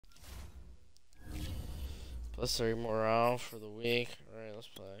+3 morale for the week. Alright, let's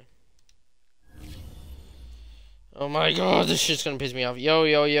play. Oh my god, this shit's gonna piss me off.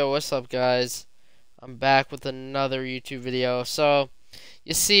 Yo, what's up, guys? I'm back with another YouTube video. So,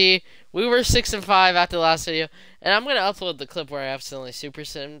 you see, we were 6-5 after the last video, and I'm gonna upload the clip where I accidentally super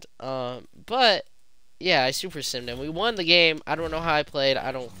simmed. But yeah, I super simmed, and we won the game. I don't know how I played.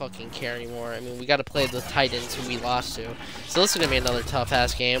 I don't fucking care anymore. I mean, we gotta play the Titans, who we lost to. So this is gonna be another tough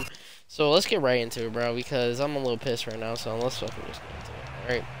ass game. So let's get right into it, bro, because I'm a little pissed right now. So let's fucking just get into it. All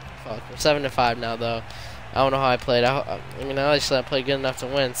right, fuck. We're 7-5 now, though. I don't know how I played. I mean, obviously I played good enough to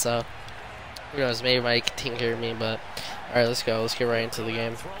win. So who knows? Maybe my team hear me, but all right, let's go. Let's get right into the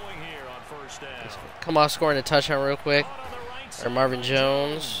game. Come on, scoring a touchdown real quick. Or Marvin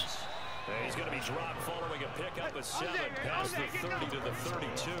Jones. He's going to be dropped following a pickup of 7 past the 30 to the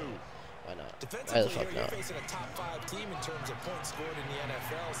 32. Why not? Why the fuck not? Facing a top 5 team in terms of points scored in the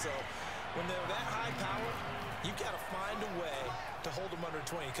NFL, so when they're that high power, you got to find a way to hold them under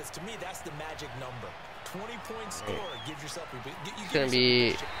 20, because to me that's the magic number. 20 points scored gives yourself It's gonna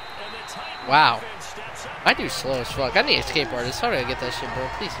be wow. My dude's slow as fuck. I need a escape artist. How do I get that shit, bro?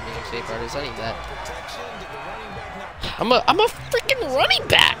 Please give me an escape artist. I need that. I'm a freaking running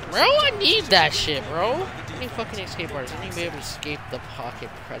back, bro. I need that shit, bro. I need fucking escape artist. I need to be able to escape the pocket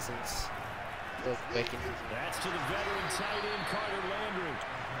presence real quick. That's to the veteran tight end Carter Landry.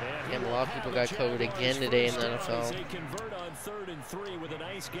 Damn, a lot of people got COVID again today in the NFL. They convert on 3rd and 3 with a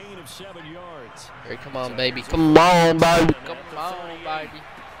nice gain of 7 yards. Hey, come on, baby. Come on, baby. Come on, baby.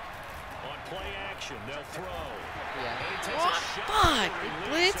 On play action, they'll throw. Yeah. What? Fuck.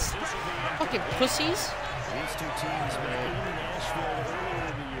 Blitz? Fucking pussies. These two teams met in Nashville earlier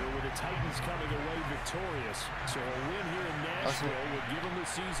in the year with the Titans coming away victorious. So a win here in Nashville would give them the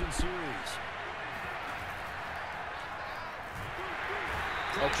season series.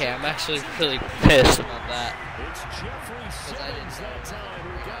 Okay, I'm actually really pissed about that. It's Jeffrey Simmons that time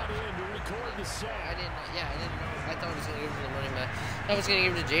who got in to record the sack. I didn't know. I thought it was going to give it to the running back. I was going to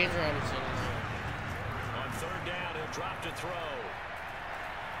give it to James Robinson. On 3rd down, he'll drop to throw.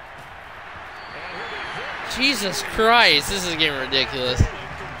 Jesus Christ, this is getting ridiculous.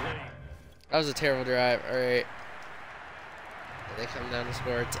 That was a terrible drive. All right. They come down to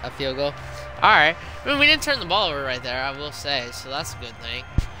score a field goal. Alright. I mean, we didn't turn the ball over right there, I will say. So that's a good thing.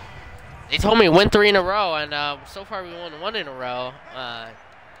 They told me win 3 in a row. And so far we won 1 in a row.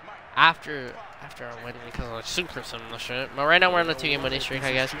 After our wedding because of like super some shit. But right now we're on a 2-game winning streak,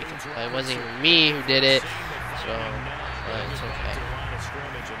 I guess. Because it wasn't even me who did it. So it's okay.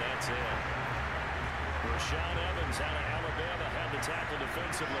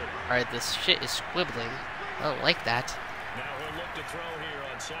 Alright, this shit is squibbling. I don't like that. Now he'll look to throw here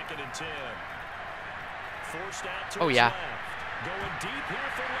on 2nd and 10. Forced out to oh yeah. Left. Going deep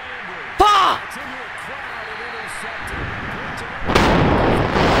here for Landry. Fuck! It's into a crowd and intercepted.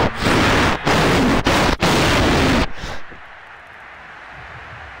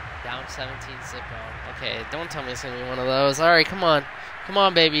 Down 17 Zippo. Okay, don't tell me it's gonna be one of those. Alright, come on. Come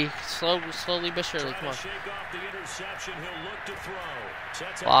on, baby. Slowly but surely. Come on.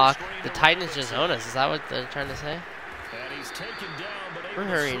 Block. The Titans just own us. Is that what they're trying to say? We're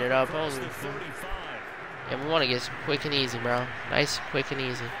hurrying it up. Holy. Yeah, we want to get quick and easy, bro. Nice, quick and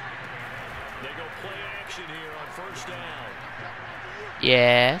easy. They go play action here on 1st down.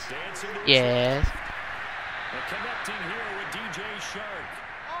 Yes. Yes. Connecting here with DJ Shark.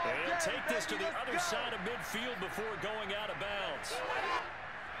 They'll take this to the other side of midfield before going out of bounds.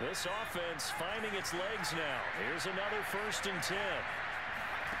 This offense finding its legs now. Here's another 1st and 10.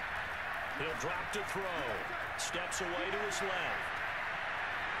 He'll drop to throw. Steps away to his left.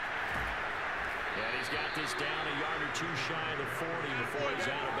 And he's got this down a yard or 2 shy of the 40 before he's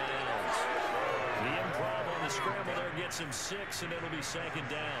out of bounds. The improv on the scramble there gets him 6, and it'll be 2nd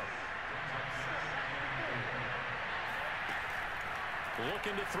down.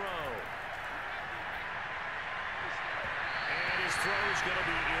 Looking to throw. And his throw's going to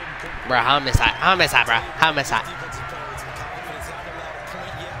be incomplete. Bro, how miss that? How miss that, bro? How miss that?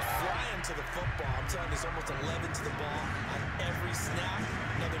 To the football. I'm telling you, it's almost 11 to the ball on every snap.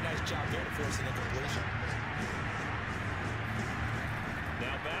 Another nice job there to force an incompletion.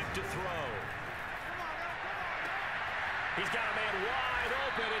 Now back to throw. He's got a man wide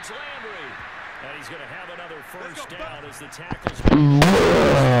open. It's Landry. And he's going to have another 1st down as the tackles.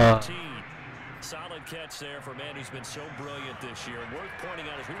 Solid catch there for a man who's been so brilliant this year. And worth pointing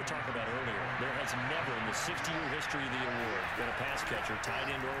out, as we were talking about earlier, there has never in the 60-year history of the award been a pass catcher, tight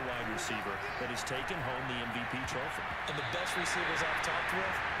end or wide receiver, that has taken home the MVP trophy. And the best receivers I've talked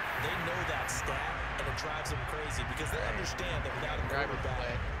with, they know that stat, and it drives them crazy because they understand that without a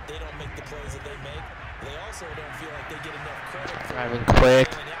quarterback, they don't make the plays that they make. They also don't feel like they get enough credit for Driving quick.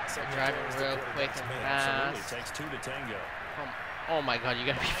 bailing out some of the Driving throws the real quick quarterbacks and made. Absolutely. fast. Takes two to tango. Oh my god, you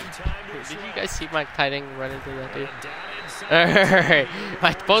gotta be. Time Did you guys see my tight end run into that dude? and down inside.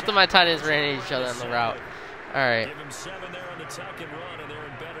 Alright. Both of my tight ends ran into each other on the route. Alright. Give him 7 there on the tuck and run, and they're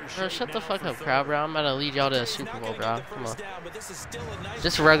in better Bro, shape shut the now fuck for up, third. crowd, bro. I'm gonna lead y'all to a Super Bowl, bro. Come on.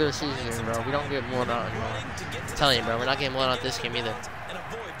 Just a regular season, bro. We don't get blown out anymore. I'm telling you, bro. We're not getting blown out this game either.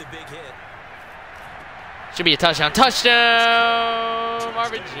 Should be a touchdown. Touchdown!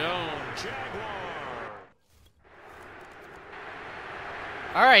 Marvin Jones.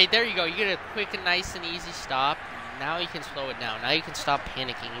 Alright, there you go. You get a quick and nice and easy stop. Now you can slow it down. Now you can stop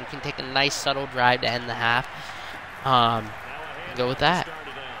panicking. You can take a nice subtle drive to end the half. Go with that.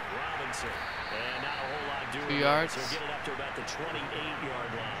 2 yards. So get it up to about the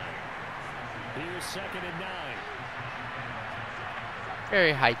 28-yard line. Here's 2nd and 9.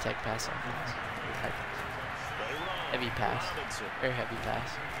 Very high-tech pass offense. Heavy pass. Very heavy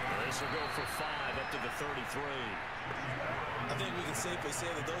pass. This will go for 5 up to the 33. I think we can safely say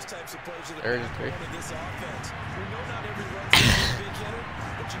that those types of plays are the 33. backbone of this offense. We know not every run's going to be a big hitter,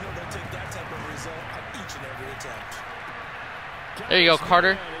 but you know they'll take that type of result on each and every attempt. There you go,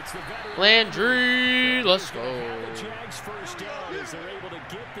 Carter. Landry, let's go. Jags first down as they're able to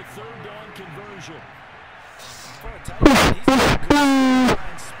get the 3rd down conversion. For a tight end, he's got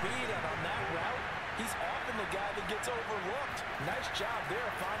good speed, and on that route, he's often the guy that gets overlooked. Nice job there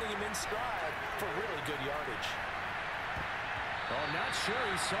finding him in stride for really good yardage. Oh, not sure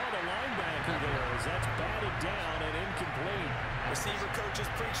he saw the linebacker there as that's batted down and incomplete. Receiver coaches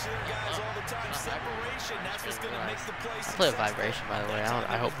preach to their guys all the time. Separation, that's what's going to make the play I play a successful. vibration, by the way.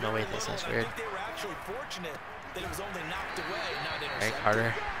 I hope nobody thinks that's weird. I think they were actually fortunate that it was only knocked away, not Alright, intercepted.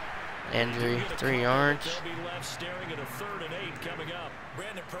 Carter. Landry, 3 yards. They'll be left staring at a 3rd and 8 coming up.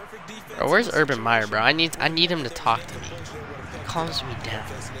 Brandon, perfect defense. Bro, where's Urban Meyer, bro? I need him to talk to me. He calms me down.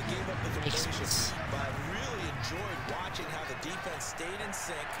 Makes me But I really enjoyed watching how the defense stayed in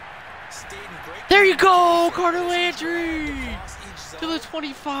sync, stayed in great. There you go, Carter Landry across each to the zone.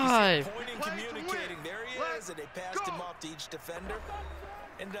 25. Pointing, communicating. There he is, and they passed him off to each defender.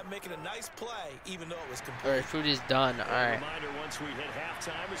 Ended up making a nice play, even though it was complete. Alright, food is done. Alright. Reminder, once we hit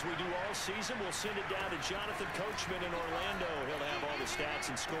halftime, as we do all season, we'll send it down to Jonathan Coachman in Orlando. He'll have all the stats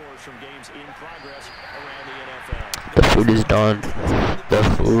and scores from games in progress around the NFL. The food is done.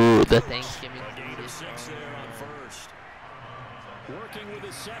 The Thanksgiving A gain food of is 6 done. there on first. Working with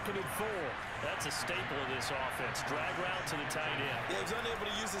his 2nd and 4. That's a staple of this offense. Drag route to the tight end. Yeah, he was unable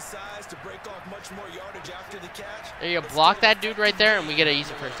to use his size to break off much more yardage after the catch. There you go. Block that dude right there, and we get an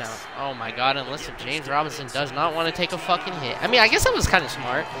easy first down. Oh my god, unless if James Robinson does not want to take a fucking hit. I mean, I guess that was kind of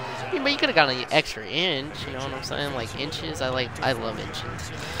smart. I mean, but you could have gotten an extra inch, you know what I'm saying? Like inches. I love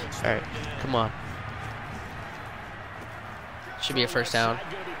inches. Alright, come on. Should be a first down.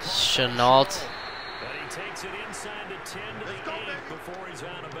 Chenault. But he takes it inside the 10 to the 8 before he's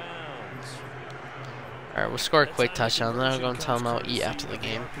out of bounds. Alright, we'll score a quick touchdown. Then I'm going to tell him I'll eat after the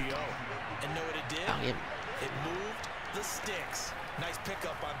game. And know what it did? I'll get It moved the sticks. Nice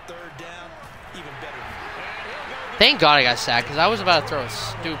pickup on 3rd down. Even better. Thank God I got sacked, because I was about to throw a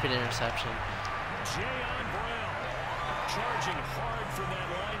stupid interception. Jayon Brown charging hard from that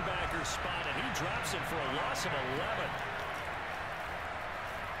linebacker spot, and he drops it for a loss of 11.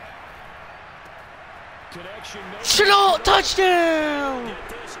 Connection. Chenault, touchdown!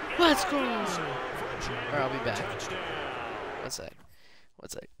 Let's go! Alright, I'll be back. One sec.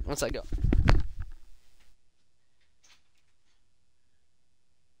 Once I go.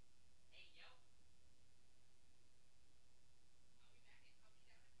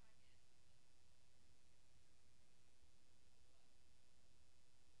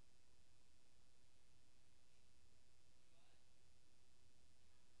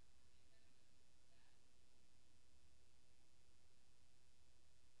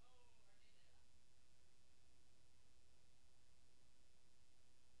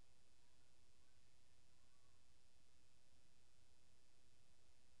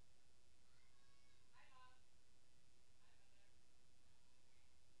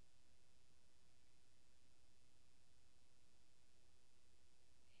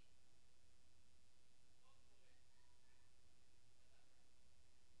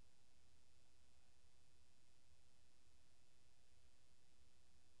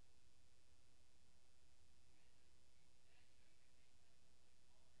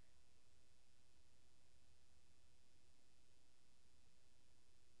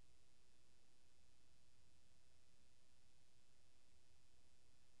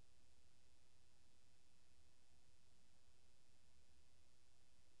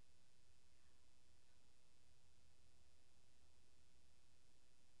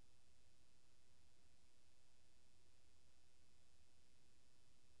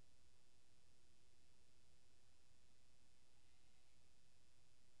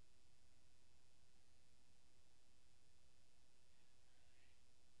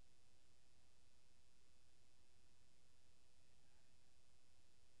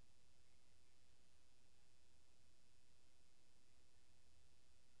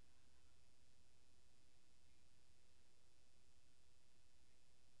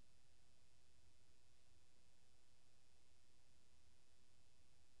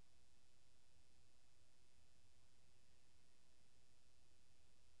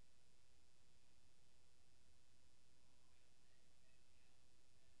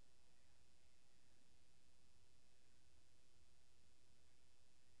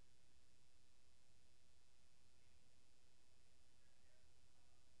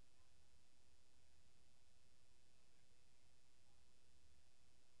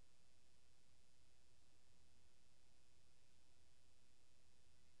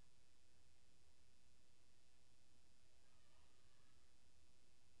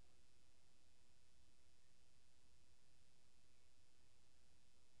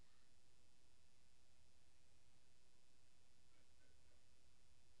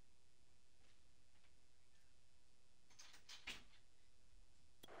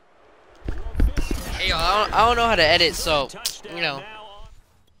 I don't know how to edit, so you know.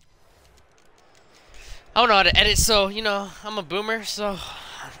 I don't know how to edit, so you know, I'm a boomer, so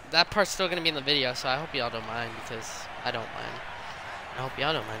that part's still gonna be in the video. So I hope y'all don't mind, because I don't mind. I hope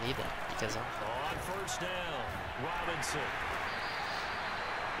y'all don't mind either, because I'm on first down. Robinson.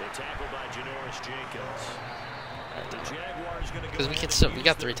 The tackle by Janoris Jenkins. The Jaguars going to go. because we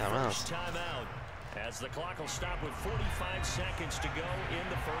got 3 timeouts. Timeout, as the clock will stop with 45 seconds to go in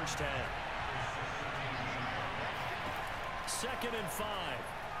the first half. 2nd and 5.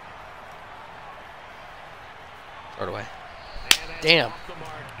 Throw it away. Damn.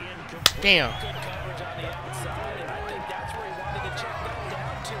 Damn.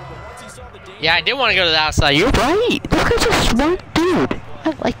 Yeah, I did want to go to the outside. You're right. Look at this smart dude. I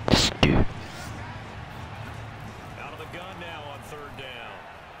like this dude. Out of the gun now on 3rd down.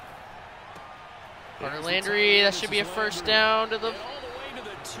 Carter Landry, that should be a first down to the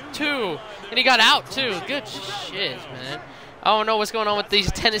 2. And he got out, too. Good shit, man. I don't know what's going on with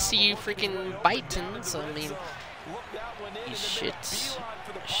these Tennessee freaking Titans. I mean, these shitters.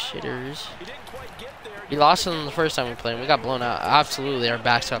 We lost them the first time we played. We got blown out. Absolutely, our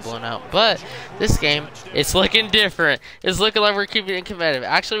backs got blown out. But this game, it's looking different. It's looking like we're keeping it competitive.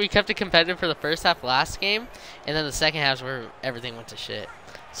 Actually, we kept it competitive for the first half last game, and then the second half is where everything went to shit.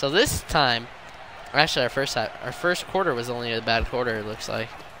 So this time, actually, our first quarter was only a bad quarter. It looks like.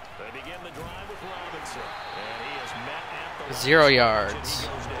 They begin the drive with Robinson, and he is met at the 0 yards.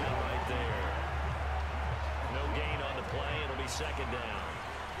 No gain on the play. It'll be 2nd down.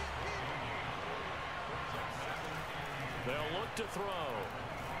 They'll look to throw.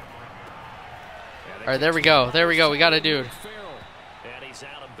 All right, there we go. There we go. We got a dude. And he's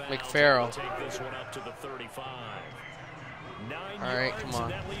out of bounds. McFarrell. Take this one up to the 35. 9 All right, yards, come on.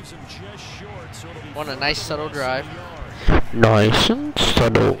 and that leaves him just short, so it'll be Want a nice subtle drive. Nice and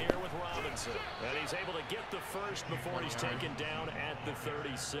subtle. here with Robinson. And he's able to get the first before he's taken down at the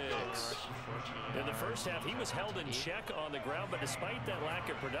 36. In the first half, he was held in check on the ground, but despite that lack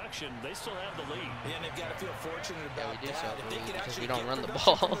of production, they still have the lead. Yeah, and they've got to feel fortunate about we do that. If they could because actually we don't get run the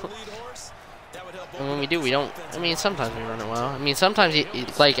production ball. from the lead horse, that would help And when open we up do, this we don't. offensive I mean, line. sometimes we run it well. I mean, sometimes,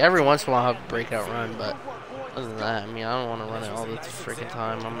 like, every once in a while, I'll have a breakout run, but other than that, I mean, I don't want to run it all the freaking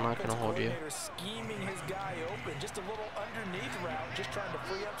time. I'm not going to hold you. Scheming his guy open, just a little underneath route, just trying to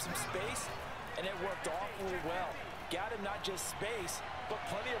free up some space, and it worked awfully well. Got him not just space, but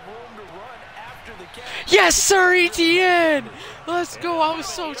plenty of room to run after the catch. Yes, sir, ETN! Let's go. I was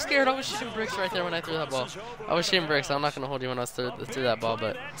so scared. I was shooting bricks right there when I threw that ball. I was shooting bricks. I'm not going to hold you when I threw that ball,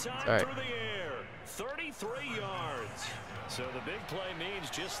 but it's all right. 33 yards. So the big play means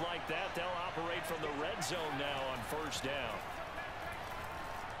just like that, they'll operate from the red zone now on first down.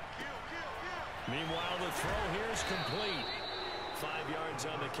 Meanwhile, the throw here is complete. 5 yards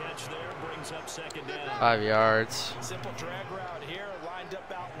on the catch there, brings up 2nd down. 5 yards. Simple drag route here, lined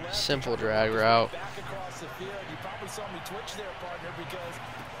up out left. Simple drag route. Back across the field. You probably saw me twitch there, partner, because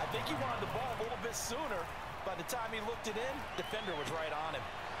I think he wanted the ball a little bit sooner. By the time he looked it in, defender was right on him.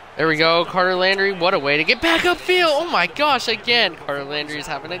 There we go, Carter Landry. What a way to get back upfield. Oh my gosh, again. Carter Landry's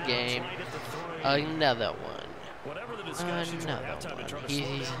having a game. Another one. Whatever the discussions at Another halftime to try one. to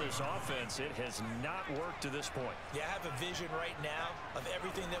slow down this offense, it has not worked to this point. Yeah, I have a vision right now of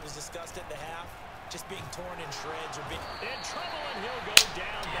everything that was discussed at the half just being torn in shreds or being In trouble, and he'll go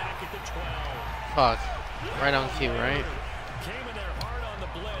down back at the 12. Fuck. Right on cue, right? Came in there hard on the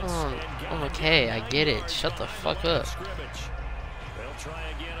blitz and got okay, I get it. Shut the fuck up. scrimmage. They'll try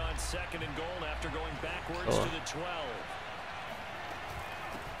again on 2nd and goal after going backwards Cool. to the 12.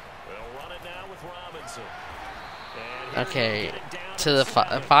 They'll run it now with Robinson. And Okay, to the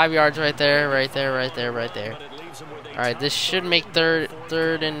 5 yards right there, right there, right there, right there. but it leaves them where they All right, this should make third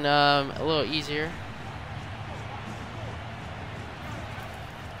and a little easier.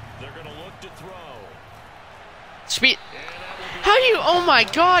 They're going to look to throw. Speed. How you? Oh my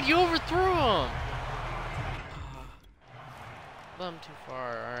God! You overthrew him. I'm too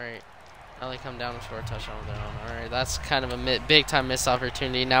far. All right. Now they come down and score a touchdown of their own. All right, that's kind of a big time missed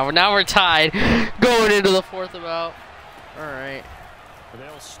opportunity. Now we're tied, going into the 4th about. All right.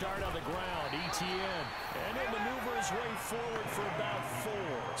 They'll start on the ground, ETN, and he'll maneuver his way forward for about 4.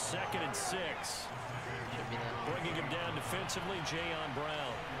 2nd and 6. Should be that. Bringing him down defensively, Jayon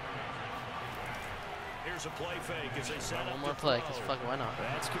Brown. Here's a play fake as they set up One more to play, throw. cause fuck, why not?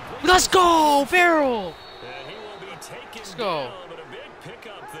 That's complete. Let's go, Farrell. And he will be taken Let's go. down, but a big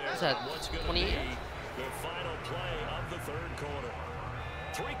pickup there. What's that, on what's gonna 28? be the final play of the 3rd quarter.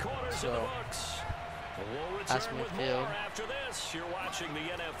 3 quarters in the So, books. We'll pass return with midfield. more after this. You're watching the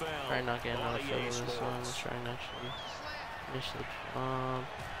NFL. Try not get another on field EA with this one. Sports. Let's try and actually finish the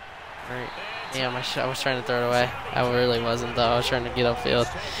Alright. Damn, I was trying to throw it away. I really wasn't, though. I was trying to get upfield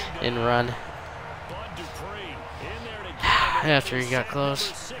and run. After he got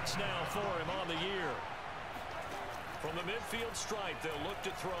close.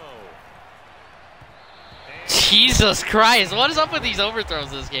 Jesus Christ, what is up with these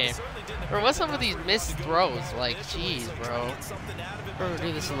overthrows this game? Or what's up with these missed throws? Like, jeez, bro. Bro,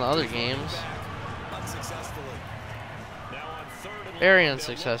 do this in the other games. Very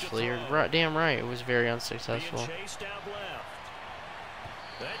unsuccessfully. You're damn right, it was very unsuccessful.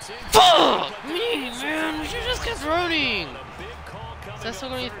 Fuck me, man! You just kept running! That's still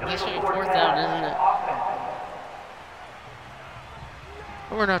gonna be 4th down, isn't it?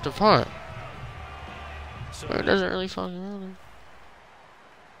 We're gonna have to punt. But it doesn't really fucking matter.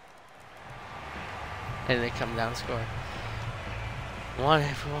 And they come down and score. 1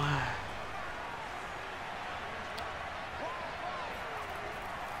 for 1.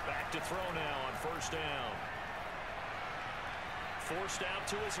 Back to throw now on 1st down. Forced out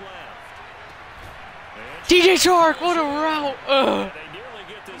to his left. DJ Shark, what a route! They nearly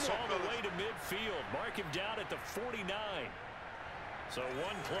get this all the way to midfield. Mark him down at the 49. So 1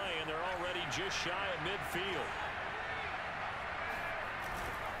 play, and they're already just shy of midfield.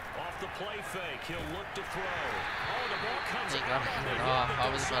 Off the play fake, he'll look to throw. Oh, the ball comes out. I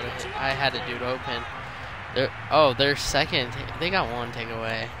was about to hit. I had a dude open. They're second. They got 1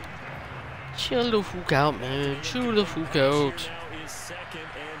 takeaway. Chill the fuck out, man. Chill the fuck out. Now is 2nd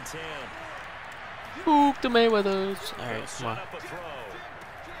and 10. Fuck the Mayweathers. Alright, come on.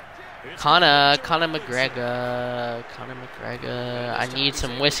 Conor McGregor. I need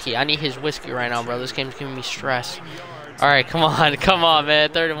some whiskey. I need his whiskey right now, bro. This game's giving me stress. Alright, come on. Come on, man.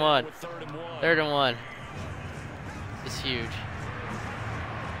 3rd and 1. 3rd and 1. It's huge.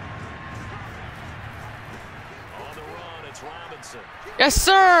 Yes,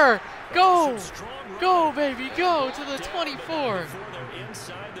 sir! Go! Go, baby, go to the 24.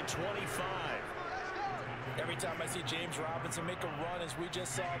 Inside the 25. Every time I see James Robinson make a run, as we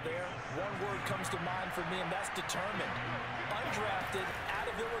just saw there, one word comes to mind for me, and that's determined. Undrafted, out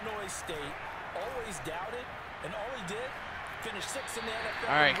of Illinois State, always doubted, and all he did, finished 6th in the NFL.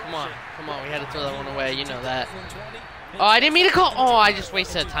 All right, come on. Come on, we had to throw that one away. You know that. Oh, I didn't mean to call. Oh, I just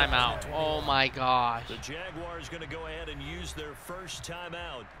wasted a timeout. Oh, my gosh. The Jaguars going to go ahead and use their first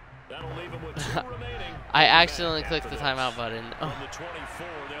timeout. That'll leave them with 2 remaining. I accidentally clicked the timeout button. Oh. From the 24,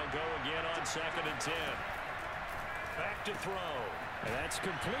 they'll go again on 2nd and 10. Back to throw. And that's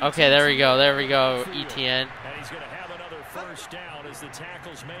complete. Okay, there we go. There we go, ETN. And he's going to have another 1st down as the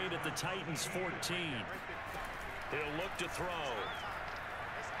tackle's made at the Titans' 14. He'll look to throw.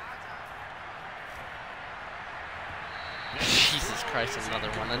 Jesus Christ, another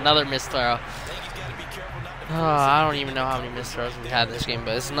one. Another missed throw. Oh, I don't even know how many missed throws we've had in this game,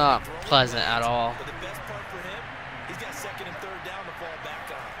 but it's not pleasant at all. But the best part for him, he's got 2nd and 3rd down to fall back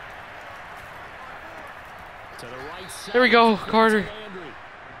on. To the right side. There we go, Carter.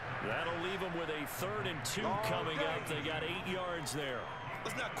 That'll leave him with a 3rd and 2 coming up. They got 8 yards there.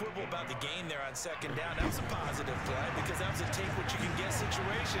 Let's not quibble about the gain there on 2nd down. That was a positive play because that was a take what you can get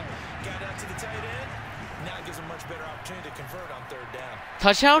situation. Got out to the tight end. Now it gives a much better opportunity to convert on 3rd down.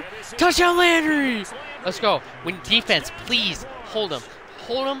 Touchdown? Touchdown, Landry! Let's go. When defense, please hold him.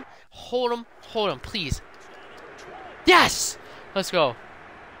 Hold him. Hold him. Hold him, please. Yes! Let's go.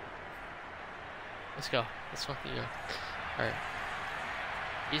 Let's go. Let's fucking go. Alright.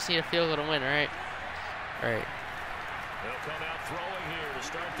 You just need a field goal to win, alright? Alright. They'll come out throwing here to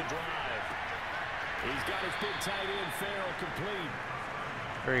start the drive. He's got his big tight end Farrell complete.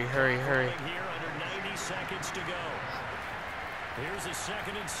 Hurry, hurry, hurry. Here under 90 seconds to go. Here's a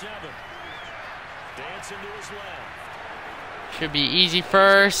 2nd and 7. Dancing to his left. Should be easy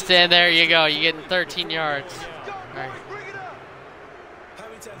first, and there you go. You're getting 13 yards. All right. How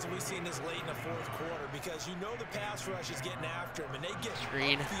many times have we seen this late in the 4th quarter? Because you know the pass rush is getting after him, and they get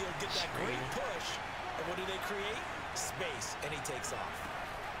Screen. upfield, get that great push, and what do they create? Space, and he takes off.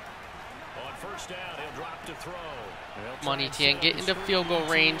 On 1st down, he'll drop to throw. Come on, ETN, get into field goal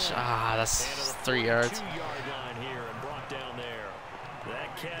range. Ah, that's 3 yards. 2-yard line here and brought down there.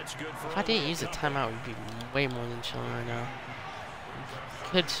 That catch good for If I didn't use a timeout, we'd be way more than chilling right now.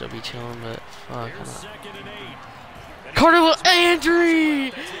 Could still be chilling, but fuck. Here's 2nd and 8. Carter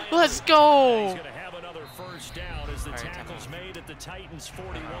Landry! Let's go! He's going to have another 1st down as the tackle's made at the Titans'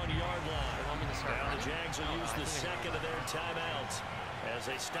 41-yard line. Now the Jags will use the 2nd of their timeouts as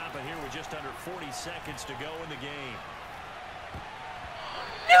they stop it here with just under 40 seconds to go in the game.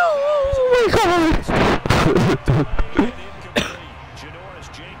 Janoris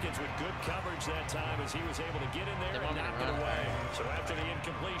Jenkins with good coverage that time as he was able to get in there and knock it away. So after the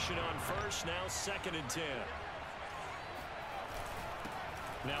completion on first, now 2nd and 10.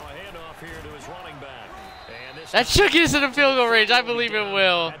 Now a handoff here to his running back. And this That should get us in the field goal range. I believe it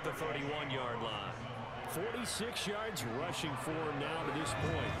will. At the 31-yard line. 46 yards rushing for him now to this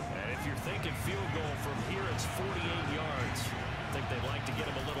point. And if you're thinking field goal from here, it's 48 yards. I think they'd like to get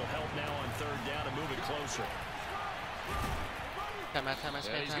him a little help now on 3rd down and move it closer. Time out. He's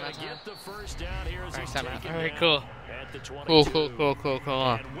going to get the first down here as he's taken All right, down cool. at the 22. Cool.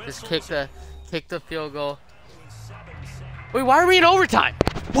 On. Just kick the field goal. Wait, why are we in overtime?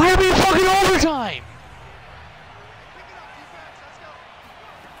 Why are we in fucking overtime?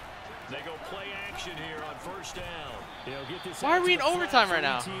 They go play action here on 1st down. Why are we in overtime right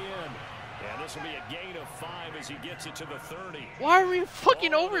now? And this will be a gain of 5 as he gets it to the 30. Why are we in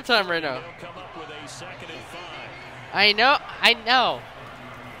fucking overtime right now? They'll come up with a 2nd and 5. I know.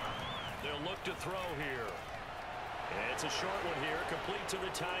 They'll look to throw here. It's a short one here, complete to the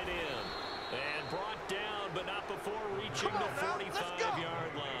tight end. And brought down, but not before reaching the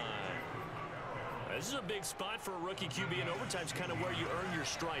 45-yard line. This is a big spot for a rookie QB, and overtime's kind of where you earn your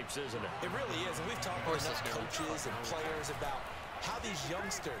stripes, isn't it? It really is, and we've talked with enough coaches and players about how these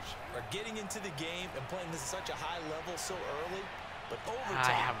youngsters are getting into the game and playing this at such a high level so early. But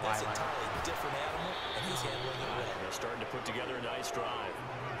overtime, that's an entirely different animal, and he's handling it well. They're starting to put together a nice drive.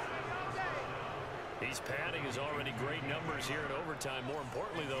 He's padding his already great numbers here in overtime. More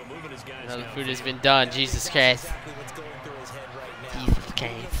importantly, though, moving his guys Another downfield. food has been done. Jesus Christ. Exactly what's going through his head right now. Jesus Putting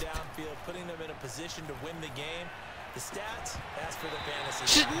them Christ. downfield, putting them in a position to win the game. The stats, as for the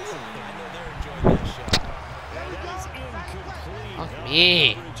fantasy, I know they're enjoying that shot. And that is incomplete. Fuck Now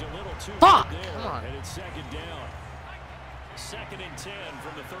me. average a little too Fuck, good there, come on. And it's 2nd down. 2nd and 10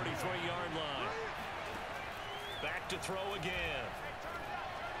 from the 33-yard line. Back to throw again.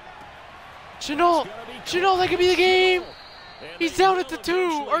 Chanel, that could be the game. He's down at the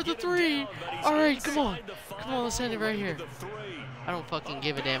 2 or the 3. All right, come on, let's end it right here. I don't fucking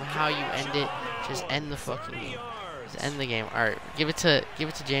give a damn how you end it. Just end the fucking game. Just end the game. All right, give it to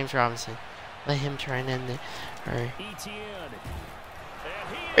James Robinson. Let him try and end it. All right.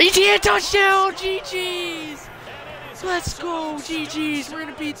 ETN touchdown, GG's. Let's go, GG's. We're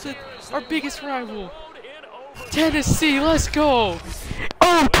gonna beat our biggest rival, Tennessee. Let's go.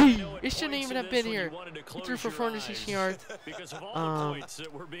 OP. It shouldn't even have been here. He threw for 416 yards.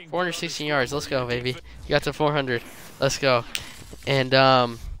 416 yards. Let's go, baby. You got to 400. Let's go. And